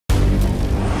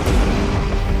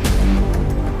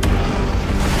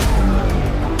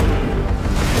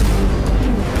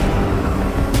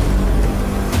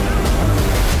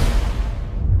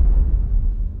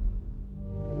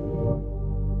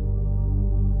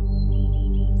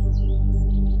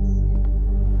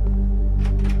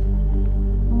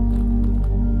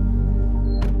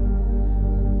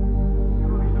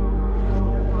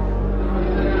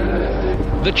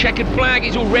The checkered flag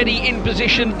is already in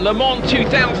position. Le Mans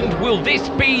 2000, will this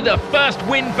be the first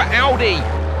win for Audi?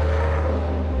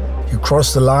 You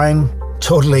crossed the line,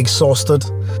 totally exhausted.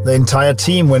 The entire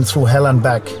team went through hell and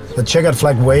back. The checkered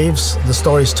flag waves, the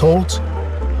story's told.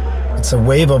 It's a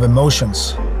wave of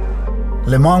emotions.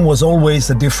 Le Mans was always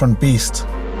a different beast.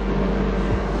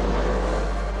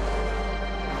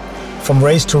 From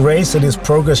race to race, it is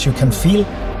progress you can feel.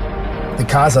 The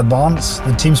cars advance,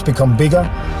 the teams become bigger,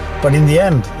 but in the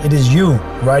end, it is you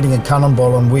riding a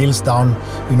cannonball on wheels down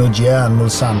Gier and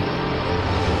Mulsanne.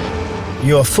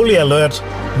 You are fully alert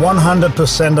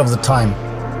 100% of the time.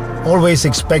 Always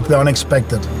expect the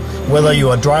unexpected, whether you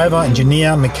are driver,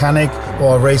 engineer, mechanic,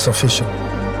 or a race official.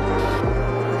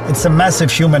 It's a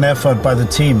massive human effort by the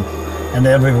team and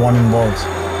everyone involved.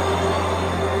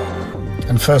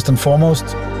 And first and foremost,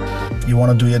 you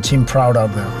want to do your team proud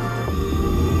out there.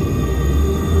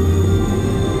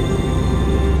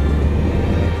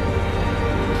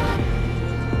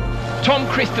 Tom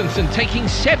Kristensen taking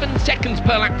 7 seconds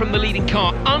per lap from the leading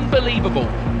car. Unbelievable.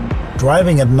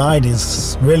 Driving at night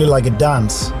is really like a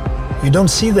dance. You don't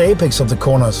see the apex of the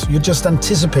corners. You just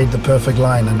anticipate the perfect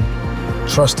line and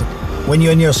trust it. When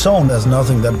you're in your zone, there's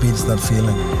nothing that beats that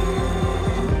feeling.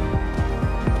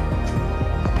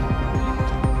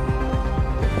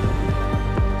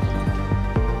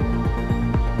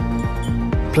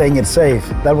 Playing it safe,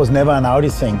 that was never an Audi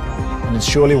thing, and it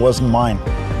surely wasn't mine.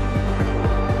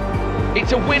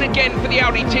 It's a win again for the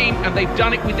Audi team, and they've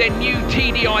done it with their new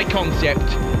TDI concept.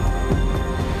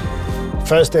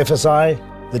 First FSI,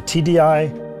 the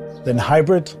TDI, then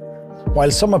hybrid. While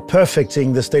some are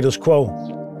perfecting the status quo,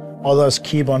 others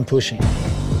keep on pushing.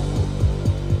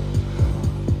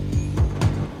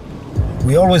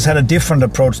 We always had a different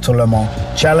approach to Le Mans.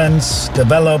 Challenge,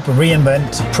 develop,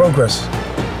 reinvent, progress.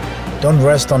 Don't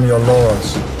rest on your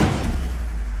laurels.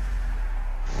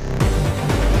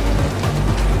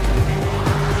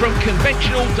 From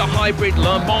conventional to hybrid,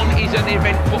 Le Mans is an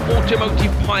event for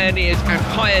automotive pioneers, and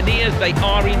pioneers they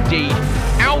are indeed.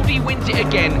 Audi wins it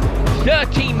again,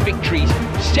 13 victories,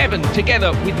 7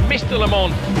 together with Mr. Le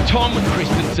Mans, Tom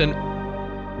Kristensen.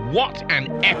 What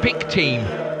an epic team.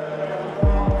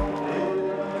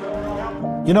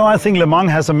 You know, I think Le Mans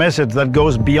has a message that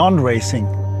goes beyond racing.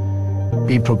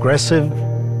 Be progressive,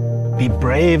 be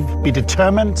brave, be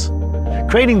determined.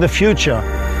 Creating the future,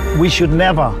 we should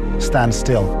never stand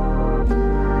still.